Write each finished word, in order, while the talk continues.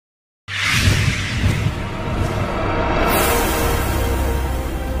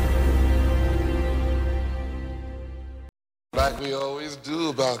we always do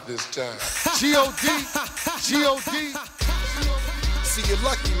about this time. G.O.D. G.O.D. See, you're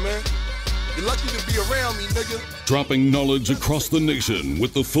lucky, man. You're lucky to be around me, nigga. Dropping knowledge across the nation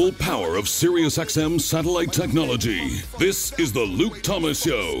with the full power of SiriusXM satellite technology. This is the Luke Thomas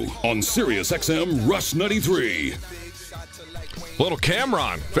Show on SiriusXM RUSH 93. Little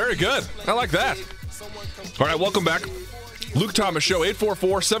Cameron. Very good. I like that. All right, welcome back. Luke Thomas Show,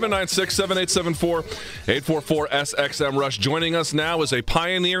 844-796-7874, 844-SXM RUSH. Joining us now is a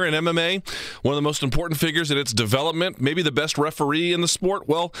pioneer in MMA, one of the most important figures in its development, maybe the best referee in the sport.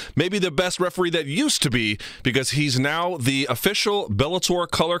 Well, maybe the best referee that used to be, because he's now the official Bellator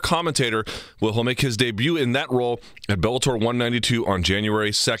color commentator. Well, he'll make his debut in that role at Bellator 192 on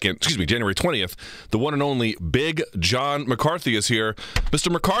January 20th. The one and only Big John McCarthy is here. Mr.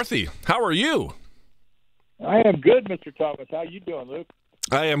 McCarthy, how are you? I am good, Mr. Thomas. How you doing, Luke?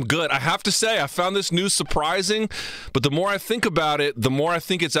 I am good. I have to say, I found this news surprising, but the more I think about it, the more I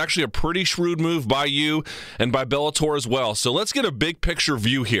think it's actually a pretty shrewd move by you and by Bellator as well. So let's get a big picture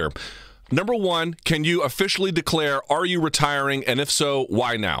view here. Number one, can you officially declare, are you retiring? And if so,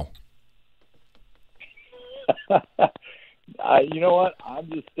 why now? You know what? I'm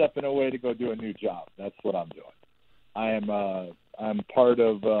just stepping away to go do a new job. That's what I'm doing. I'm part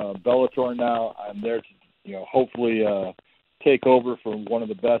of Bellator now. I'm there to hopefully take over for one of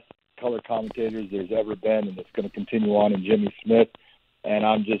the best color commentators there's ever been, and it's going to continue on in Jimmy Smith. And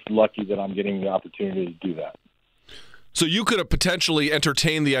I'm just lucky that I'm getting the opportunity to do that. So you could have potentially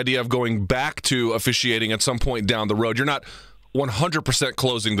entertained the idea of going back to officiating at some point down the road. You're not 100%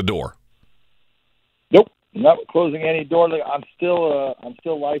 closing the door. Nope, not closing any door. I'm still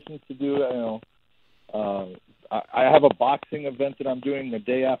licensed to do. I have a boxing event that I'm doing the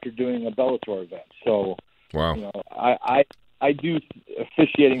day after doing a Bellator event. So, wow. I do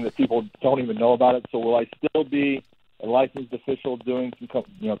officiating that people don't even know about it. So will I still be a licensed official doing some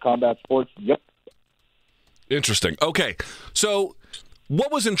combat sports? Yep. Interesting. Okay, so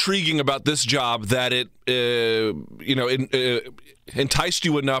what was intriguing about this job that it enticed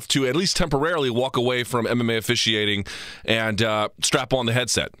you enough to at least temporarily walk away from MMA officiating and strap on the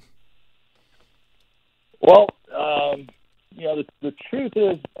headset? Well, the truth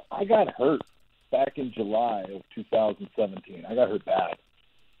is I got hurt back in July of 2017. I got hurt bad.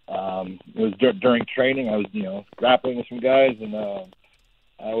 It was during training. I was, grappling with some guys, and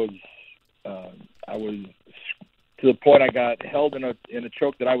I was to the point I got held in a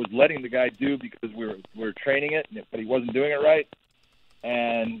choke that I was letting the guy do because we were training it, but he wasn't doing it right.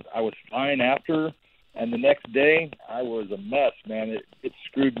 And I was fine after. And the next day, I was a mess, man. It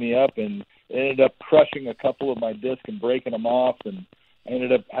screwed me up, and it ended up crushing a couple of my discs and breaking them off, and I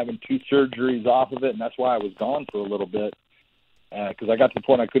ended up having 2 surgeries off of it, and that's why I was gone for a little bit, because I got to the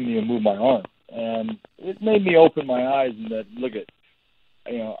point I couldn't even move my arm. And it made me open my eyes and that, look at,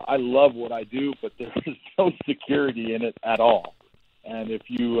 I love what I do, but there's no security in it at all. And if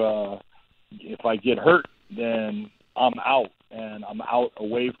I get hurt, then I'm out. And I'm out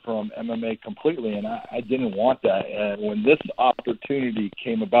away from MMA completely, and I didn't want that. And when this opportunity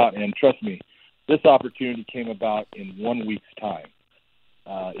came about, and trust me, this opportunity came about in 1 week's time.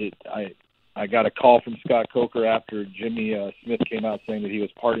 I got a call from Scott Coker after Jimmy Smith came out saying that he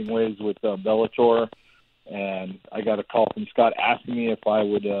was parting ways with Bellator, and I got a call from Scott asking me if I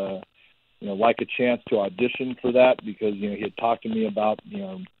would, like a chance to audition for that because he had talked to me about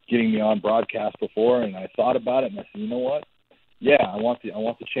getting me on broadcast before, and I thought about it, and I said, you know what? Yeah, I want the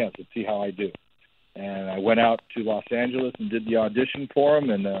chance. Let's see how I do. And I went out to Los Angeles and did the audition for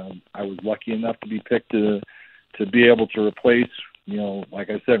him, and I was lucky enough to be picked to be able to replace, like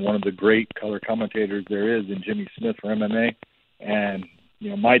I said, one of the great color commentators there is in Jimmy Smith for MMA. And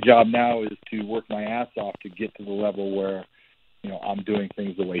my job now is to work my ass off to get to the level where I'm doing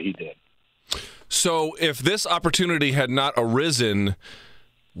things the way he did. So if this opportunity had not arisen,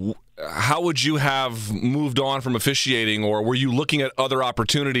 how would you have moved on from officiating, or were you looking at other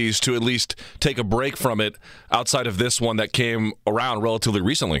opportunities to at least take a break from it outside of this one that came around relatively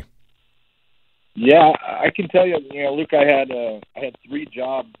recently? Yeah, I can tell you, Luke, I had 3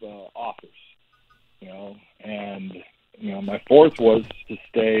 job offers, and my 4th was to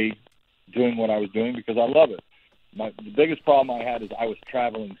stay doing what I was doing because I love it. The biggest problem I had is I was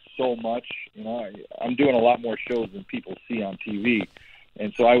traveling so much. I'm doing a lot more shows than people see on TV.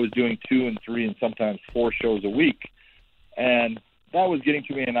 And so I was doing 2 and 3 and sometimes 4 shows a week. And that was getting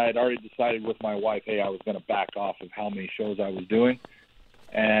to me, and I had already decided with my wife, hey, I was going to back off of how many shows I was doing.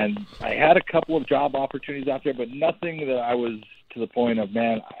 And I had a couple of job opportunities out there, but nothing that I was to the point of,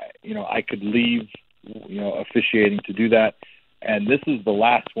 man, I could leave, officiating to do that. And this is the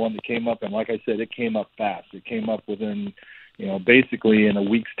last one that came up. And like I said, it came up fast. It came up within, basically in a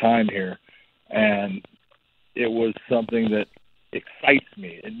week's time here. And it was something that excites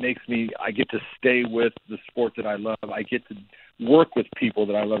me. It makes me, I get to stay with the sport that I love. I get to work with people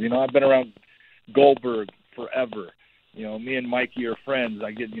that I love. I've been around Goldberg forever. Me and Mikey are friends.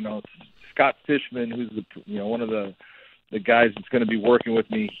 I get, Scott Fishman, who's one of the guys that's going to be working with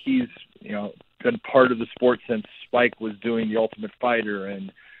me. He's, been part of the sport since Spike was doing The Ultimate Fighter,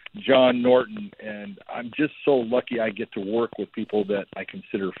 and John Norton. And I'm just so lucky I get to work with people that I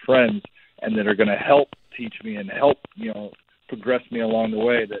consider friends and that are going to help teach me and help, progress me along the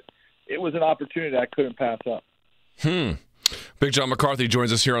way, that it was an opportunity I couldn't pass up. Big John McCarthy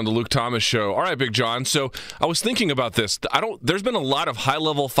joins us here on the Luke Thomas Show. All right, Big John. So I was thinking about this. There's been a lot of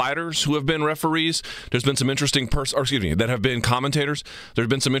high-level fighters who have been referees. There's been some interesting that have been commentators. There's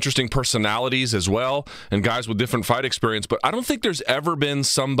been some interesting personalities as well, and guys with different fight experience. But I don't think there's ever been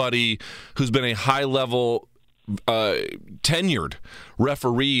somebody who's been a high-level tenured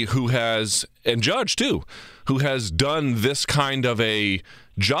referee and judge too, who has done this kind of a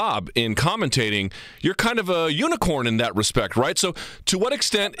job in commentating. You're kind of a unicorn in that respect, right? So to what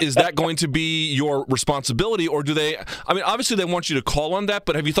extent is that going to be your responsibility, or do they, obviously they want you to call on that,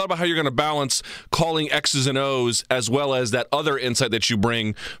 but have you thought about how you're going to balance calling X's and O's as well as that other insight that you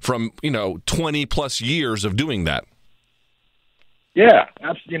bring from, 20 plus years of doing that? Yeah,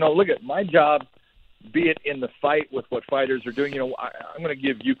 absolutely. Look at my job, be it in the fight with what fighters are doing. I'm going to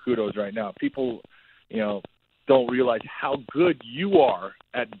give you kudos right now. People, don't realize how good you are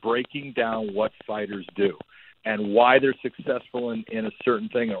at breaking down what fighters do and why they're successful in a certain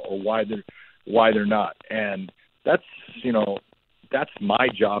thing, or why they're not. And that's my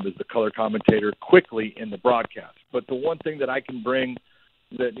job as the color commentator quickly in the broadcast. But the one thing that I can bring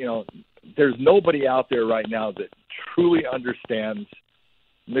that, there's nobody out there right now that truly understands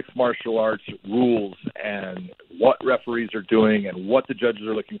mixed martial arts rules and what referees are doing and what the judges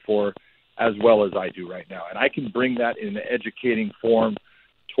are looking for, as well as I do right now. And I can bring that in an educating form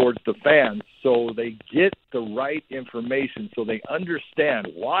towards the fans so they get the right information, so they understand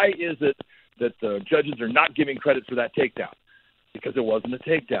why is it that the judges are not giving credit for that takedown. Because it wasn't a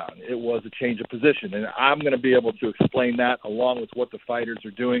takedown. It was a change of position. And I'm going to be able to explain that along with what the fighters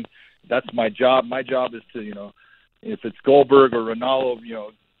are doing. That's my job. My job is to, if it's Goldberg or Ronaldo,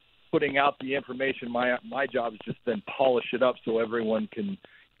 putting out the information, my job is just then polish it up so everyone can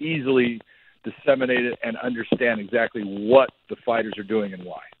easily disseminate it and understand exactly what the fighters are doing and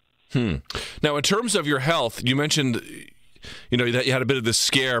why. Now, in terms of your health, you mentioned, that you had a bit of this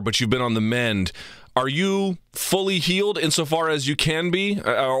scare, but you've been on the mend. Are you fully healed insofar as you can be,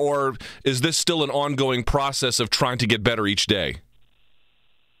 or is this still an ongoing process of trying to get better each day?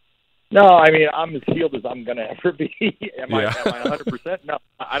 No, I'm as healed as I'm going to ever be. Am I 100%? No,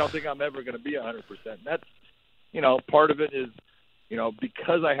 I don't think I'm ever going to be 100%. That's, part of it is,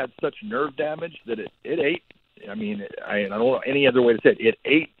 because I had such nerve damage that it ate. I don't know any other way to say it. It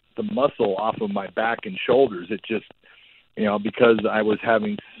ate the muscle off of my back and shoulders. It just, because I was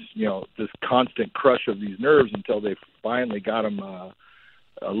having, this constant crush of these nerves until they finally got them a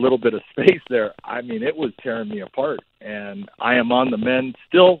little bit of space there. It was tearing me apart. And I am on the mend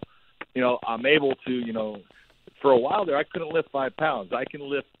still. I'm able to, for a while there, I couldn't lift 5 pounds. I can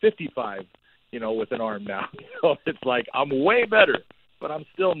lift 55, with an arm now. So it's like I'm way better, but I'm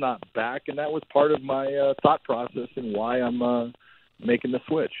still not back. And that was part of my thought process and why I'm making the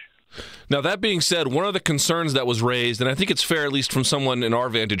switch. Now, that being said, one of the concerns that was raised, and I think it's fair, at least from someone in our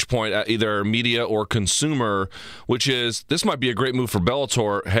vantage point, either media or consumer, which is this might be a great move for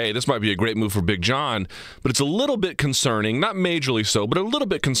Bellator. Hey, this might be a great move for Big John, but it's a little bit concerning, not majorly so, but a little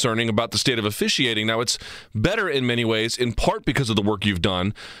bit concerning about the state of officiating. Now, it's better in many ways, in part because of the work you've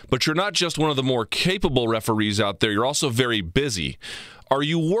done, but you're not just one of the more capable referees out there. You're also very busy. Are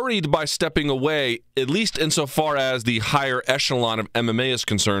you worried by stepping away, at least insofar as the higher echelon of MMA is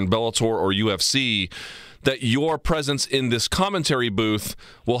concerned, Bellator or UFC, that your presence in this commentary booth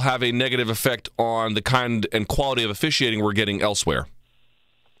will have a negative effect on the kind and quality of officiating we're getting elsewhere?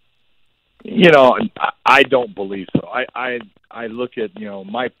 I don't believe so. I look at,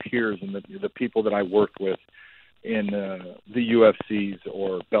 my peers and the people that I worked with in the UFCs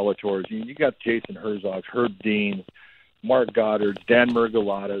or Bellators. You got Jason Herzog, Herb Dean, Mark Goddard, Dan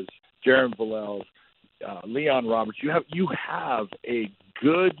Murgalatas, Jaron Villels, Leon Roberts. You have a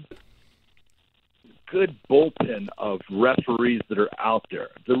good bullpen of referees that are out there.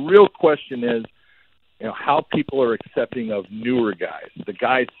 The real question is, how people are accepting of newer guys, the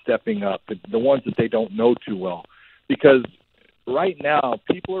guys stepping up, the ones that they don't know too well. Because right now,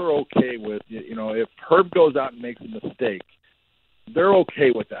 people are okay with, if Herb goes out and makes a mistake, they're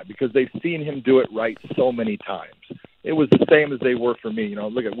okay with that because they've seen him do it right so many times. It was the same as they were for me.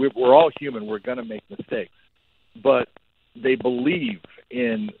 Look, we're all human. We're going to make mistakes. But they believe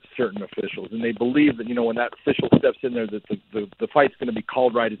in certain officials, and they believe that, when that official steps in there, that the fight's going to be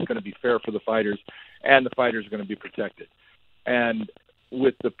called right, it's going to be fair for the fighters, and the fighters are going to be protected. And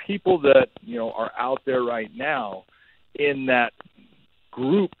with the people that, are out there right now in that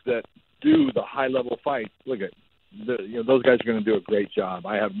group that do the high-level fights, look at those guys are going to do a great job.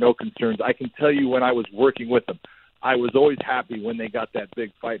 I have no concerns. I can tell you when I was working with them, I was always happy when they got that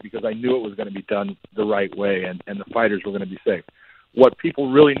big fight because I knew it was going to be done the right way and the fighters were going to be safe. What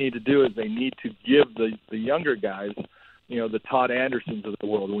people really need to do is they need to give the younger guys, the Todd Andersons of the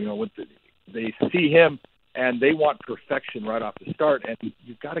world, they see him and they want perfection right off the start, and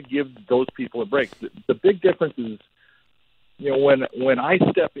you've got to give those people a break. The big difference is, when I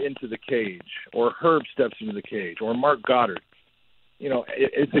step into the cage or Herb steps into the cage or Mark Goddard,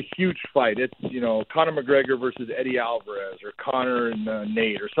 it's a huge fight. It's, Conor McGregor versus Eddie Alvarez or Conor and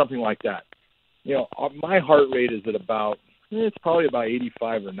Nate or something like that. My heart rate is at it's probably about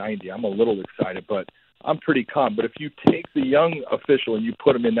 85 or 90. I'm a little excited, but I'm pretty calm. But if you take the young official and you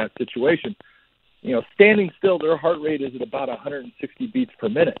put them in that situation, standing still, their heart rate is at about 160 beats per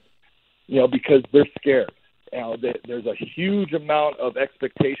minute, because they're scared. There's a huge amount of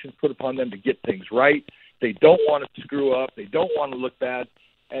expectations put upon them to get things right. They don't want to screw up. They don't want to look bad.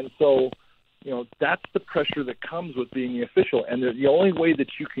 And so, that's the pressure that comes with being the official. And the only way that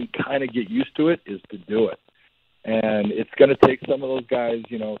you can kind of get used to it is to do it. And it's going to take some of those guys,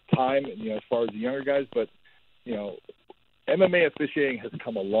 time, as far as the younger guys. But, MMA officiating has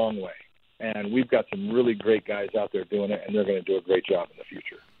come a long way. And we've got some really great guys out there doing it, and they're going to do a great job in the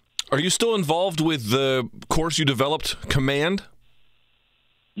future. Are you still involved with the course you developed, Command?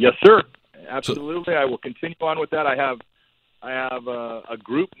 Yes, sir. Absolutely. I will continue on with that. I have a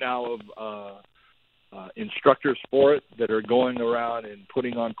group now of instructors for it that are going around and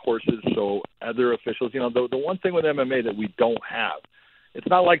putting on courses so other officials, the one thing with MMA that we don't have, it's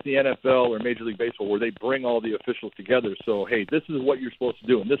not like the NFL or Major League Baseball where they bring all the officials together. So, hey, this is what you're supposed to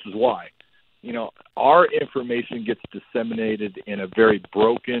do, and this is why. Our information gets disseminated in a very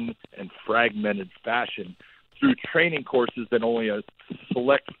broken and fragmented fashion through training courses that only a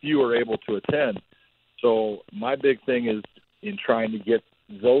select few are able to attend. So my big thing is in trying to get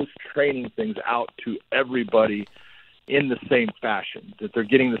those training things out to everybody in the same fashion, that they're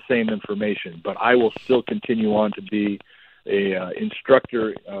getting the same information. But I will still continue on to be a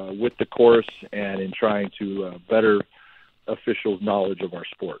instructor with the course and in trying to better officials' knowledge of our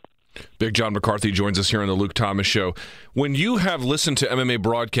sport. Big John McCarthy joins us here on the Luke Thomas Show. When you have listened to MMA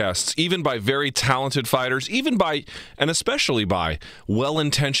broadcasts, even by very talented fighters, even by, and especially by,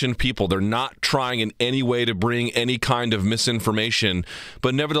 well-intentioned people, they're not trying in any way to bring any kind of misinformation,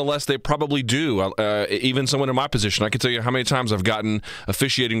 but nevertheless, they probably do. Even someone in my position, I can tell you how many times I've gotten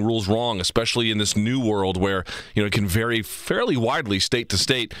officiating rules wrong, especially in this new world where, it can vary fairly widely state to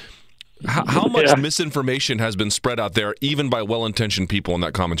state. How much misinformation has been spread out there, even by well-intentioned people in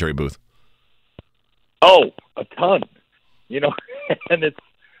that commentary booth? Oh, a ton. And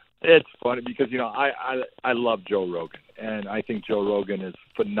it's funny because I love Joe Rogan, and I think Joe Rogan is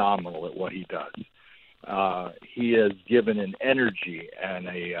phenomenal at what he does. He has given an energy and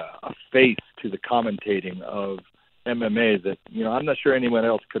a face to the commentating of MMA that I'm not sure anyone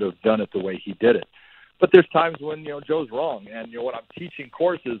else could have done it the way he did it. But there's times when, Joe's wrong. And, when I'm teaching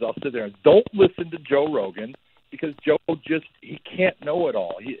courses, I'll sit there and don't listen to Joe Rogan because Joe he can't know it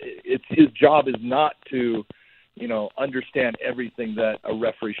all. His job is not to, understand everything that a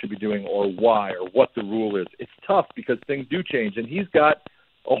referee should be doing or why or what the rule is. It's tough because things do change. And he's got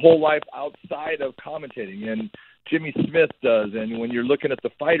a whole life outside of commentating. And Jimmy Smith does. And when you're looking at the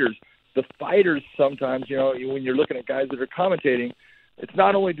fighters sometimes, when you're looking at guys that are commentating, it's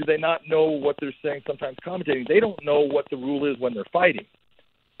not only do they not know what they're saying sometimes commentating, they don't know what the rule is when they're fighting.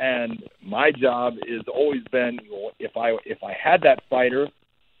 And my job has always been, if I had that fighter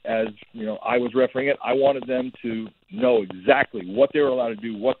as, I was refereeing it, I wanted them to know exactly what they were allowed to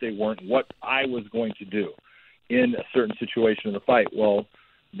do, what they weren't, what I was going to do in a certain situation of the fight. Well,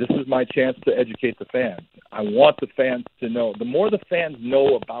 this is my chance to educate the fans. I want the fans to know. The more the fans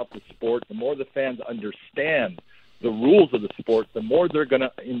know about the sport, the more the fans understand the rules of the sport, the more they're going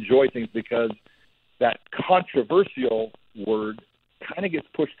to enjoy things because that controversial word kind of gets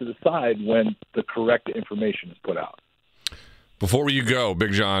pushed to the side when the correct information is put out. Before you go,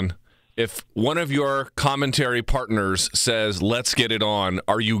 Big John, if one of your commentary partners says, let's get it on,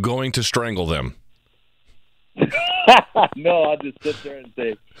 are you going to strangle them? No, I'll just sit there and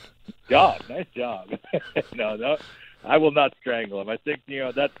say, God, nice job. No, I will not strangle him. I think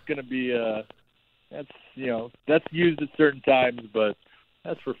that's going to be that's used at certain times, but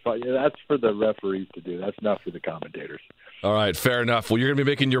that's for fun. That's for the referees to do. That's not for the commentators. All right, fair enough. Well, you're going to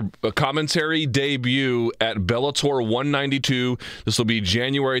be making your commentary debut at Bellator 192. This will be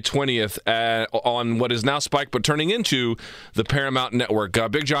January 20th on what is now Spike, but turning into the Paramount Network.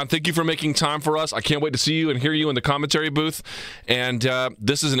 Big John, thank you for making time for us. I can't wait to see you and hear you in the commentary booth. And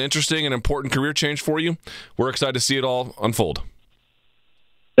this is an interesting and important career change for you. We're excited to see it all unfold.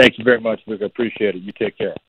 Thank you very much, Luke. I appreciate it. You take care.